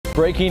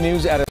Breaking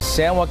news out of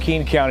San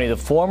Joaquin County. The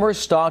former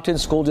Stockton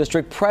School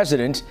District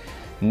president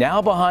now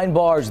behind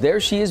bars. There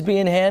she is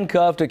being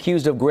handcuffed,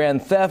 accused of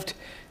grand theft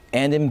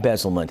and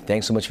embezzlement.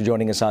 Thanks so much for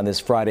joining us on this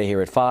Friday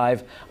here at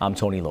 5. I'm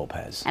Tony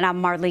Lopez. And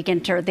I'm Marley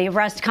Ginter. The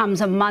arrest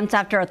comes months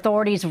after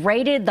authorities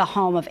raided the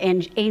home of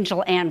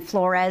Angel Ann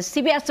Flores.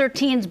 CBS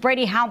 13's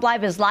Brady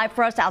Houndlive is live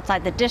for us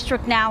outside the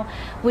district now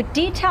with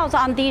details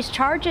on these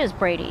charges,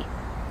 Brady.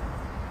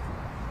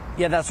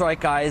 Yeah, that's right,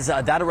 guys.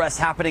 That arrest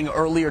happening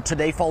earlier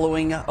today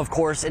following, of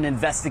course, an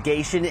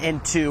investigation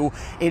into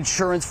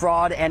insurance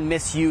fraud and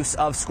misuse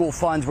of school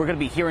funds. We're going to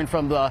be hearing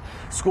from the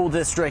school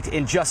district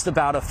in just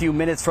about a few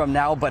minutes from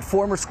now. But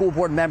former school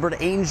board member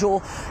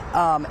Angel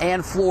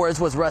Ann Flores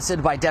was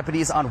arrested by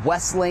deputies on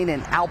West Lane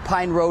and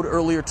Alpine Road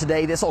earlier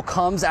today. This all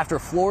comes after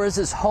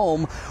Flores'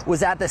 home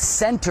was at the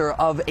center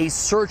of a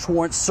search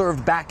warrant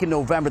served back in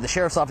November. The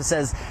sheriff's office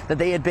says that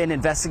they had been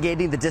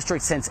investigating the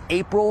district since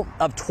April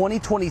of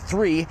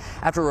 2023.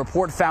 After a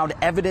report found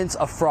evidence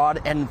of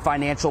fraud and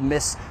financial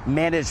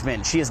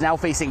mismanagement. She is now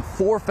facing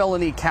 4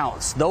 felony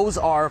counts. Those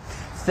are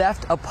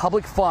theft of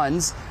public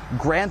funds,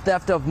 grand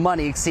theft of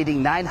money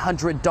exceeding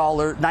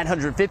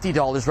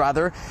 $950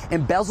 rather,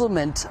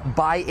 embezzlement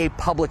by a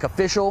public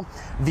official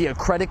via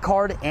credit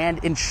card,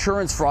 and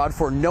insurance fraud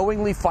for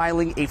knowingly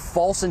filing a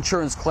false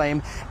insurance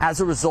claim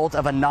as a result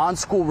of a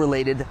non-school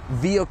related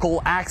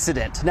vehicle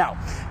accident. Now,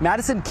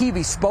 Madison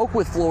Keevy spoke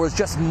with Flores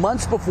just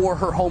months before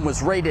her home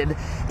was raided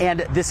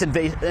and this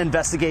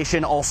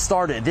investigation all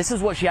started. This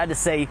is what she had to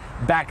say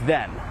back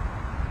then.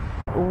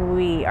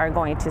 We are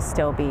going to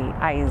still be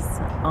eyes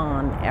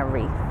on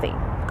everything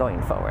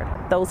going forward.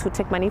 Those who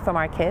took money from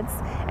our kids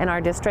and our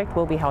district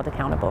will be held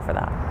accountable for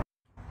that.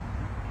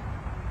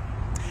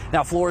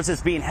 Now, Flores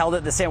is being held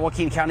at the San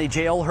Joaquin County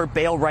Jail. Her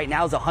bail right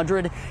now is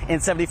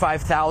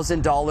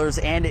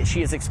 $175,000, and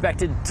she is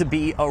expected to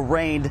be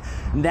arraigned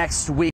next week.